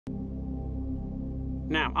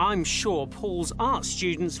Now, I'm sure Paul's art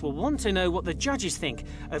students will want to know what the judges think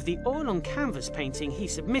of the oil-on-canvas painting he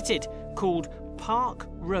submitted, called Park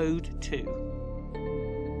Road 2.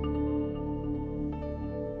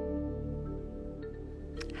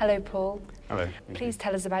 Hello, Paul. Hello. Please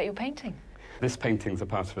tell us about your painting. This painting's a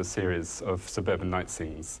part of a series of suburban night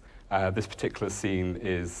scenes. This particular scene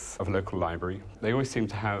is of a local library. They always seem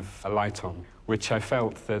to have a light on, which I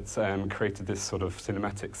felt that created this sort of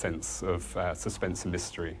cinematic sense of suspense and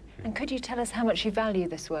mystery. And could you tell us how much you value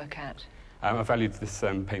this work at? I valued this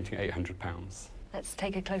painting at £800. Let's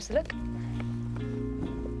take a closer look.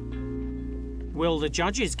 Will the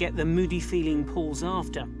judges get the moody feeling Paul's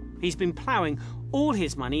after? He's been ploughing all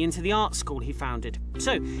his money into the art school he founded.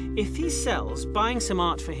 So, if he sells, buying some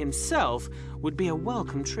art for himself would be a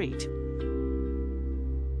welcome treat.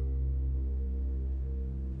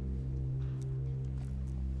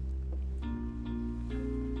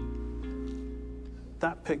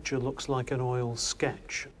 That picture looks like an oil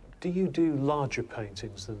sketch. Do you do larger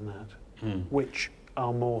paintings than that, which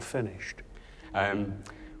are more finished?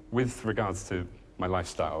 With regards to my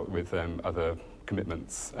lifestyle, with other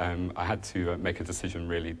commitments, I had to make a decision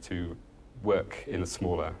really to work in a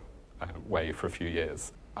smaller way for a few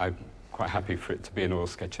years. I'm quite happy for it to be an oil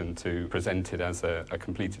sketch and to present it as a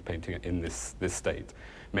completed painting in this state.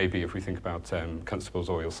 Maybe if we think about Constable's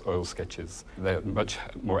oil sketches, they're much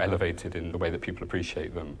more elevated in the way that people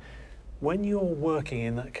appreciate them. When you're working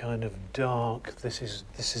in that kind of dark, this is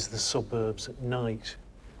the suburbs at night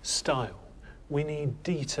style, we need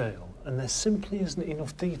detail, and there simply isn't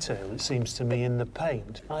enough detail, it seems to me, in the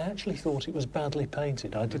paint. I actually thought it was badly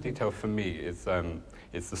painted. The detail for me is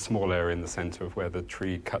the small area in the centre of where the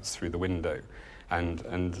tree cuts through the window,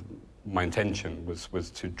 and my intention was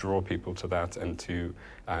to draw people to that and to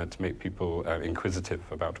make people inquisitive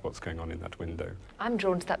about what's going on in that window. I'm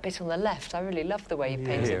drawn to that bit on the left. I really love the way you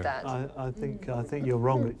painted that. I think you're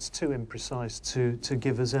wrong. It's too imprecise to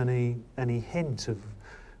give us any hint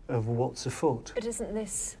of what's afoot. But isn't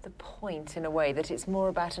this the point, in a way, that it's more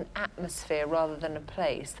about an atmosphere rather than a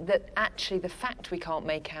place? That actually the fact we can't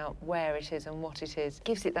make out where it is and what it is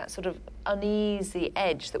gives it that sort of uneasy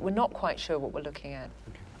edge that we're not quite sure what we're looking at.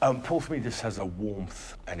 Paul, for me, this has a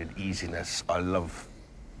warmth and an easiness. I love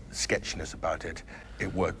the sketchiness about it.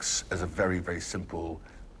 It works as a very, very simple,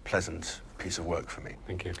 pleasant piece of work for me.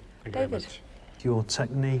 Thank you. Thank you very much. Your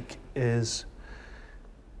technique is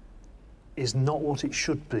not what it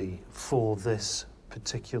should be for this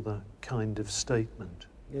particular kind of statement.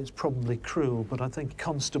 It's probably cruel, but I think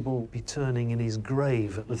Constable be turning in his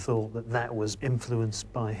grave at the thought that that was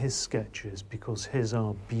influenced by his sketches, because his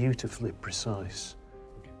are beautifully precise.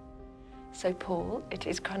 So, Paul, it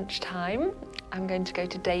is crunch time. I'm going to go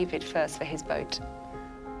to David first for his vote.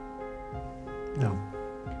 No.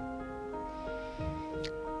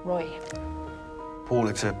 Roy. Paul,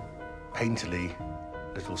 it's a painterly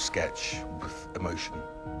little sketch with emotion.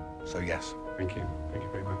 So, yes. Thank you. Thank you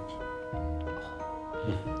very much.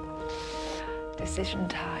 Decision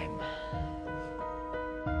time.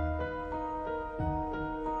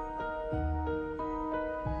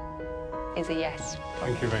 Is a yes.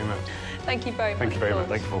 Thank you very much. Thank you very much. Thank you very much.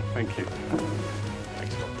 Thank you.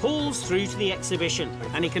 Thank you. Paul's through to the exhibition,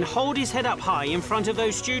 and he can hold his head up high in front of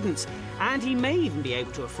those students, and he may even be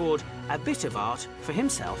able to afford a bit of art for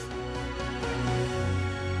himself.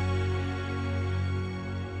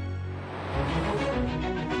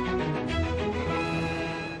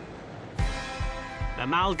 The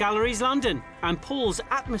Mall Galleries, London, and Paul's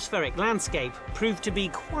atmospheric landscape proved to be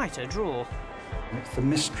quite a draw. It's the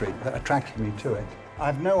mystery that attracted me to it. I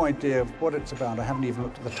have no idea what it's about. I haven't even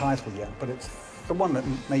looked at the title yet, but it's the one that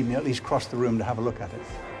made me at least cross the room to have a look at it.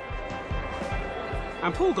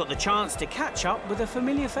 And Paul got the chance to catch up with a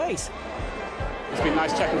familiar face. It's been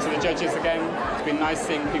nice chatting to the judges again. It's been nice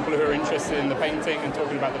seeing people who are interested in the painting and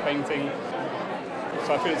talking about the painting.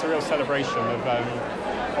 So I feel it's a real celebration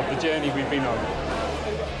of the journey we've been on.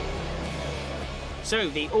 So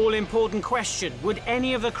the all-important question, would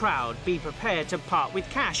any of the crowd be prepared to part with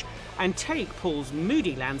cash and take Paul's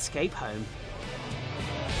moody landscape home?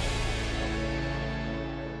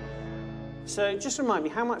 So just remind me,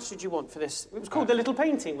 how much did you want for this? It was called The Little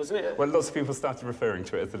Painting, wasn't it? Well, lots of people started referring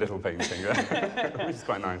to it as The Little Painting, which is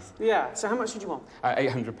quite nice. Yeah, so how much did you want?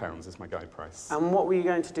 £800 is my guide price. And what were you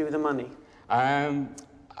going to do with the money?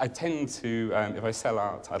 I tend to, if I sell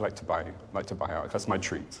art, I'd like to buy art. That's my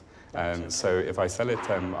treat. So if I sell it,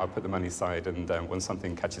 I'll put the money aside, and when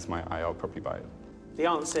something catches my eye, I'll probably buy it. The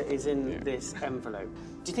answer is in this envelope.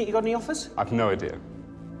 Do you think you got any offers? I've no idea.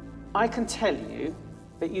 I can tell you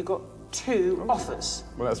that you got 2 offers.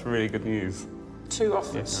 Well, that's really good news. 2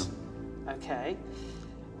 offers. Yeah. OK.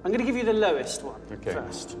 I'm going to give you the lowest one Okay.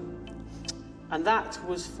 first. And that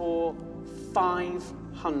was for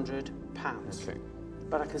 £500. Okay.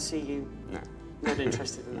 But I can see you No. not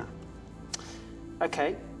interested in that.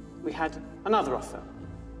 Okay, we had another offer,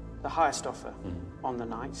 the highest offer on the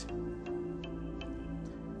night.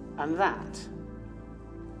 And that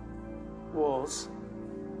was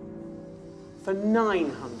for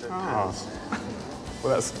 £900.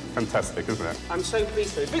 Well, that's fantastic, isn't it? I'm so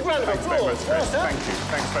pleased for you. Big round of Thanks very much, applause. Chris. Well done. Thank you.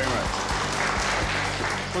 Thanks very much.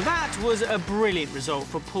 Well, that was a brilliant result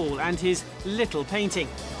for Paul and his little painting.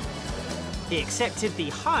 He accepted the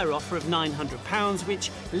higher offer of £900, which,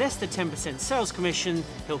 less the 10% sales commission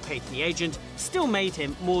he'll pay to the agent, still made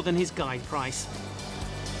him more than his guide price.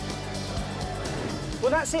 Well,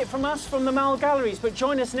 that's it from us from the Mall Galleries, but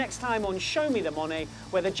join us next time on Show Me the Monet,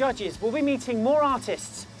 where the judges will be meeting more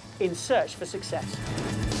artists in search for success.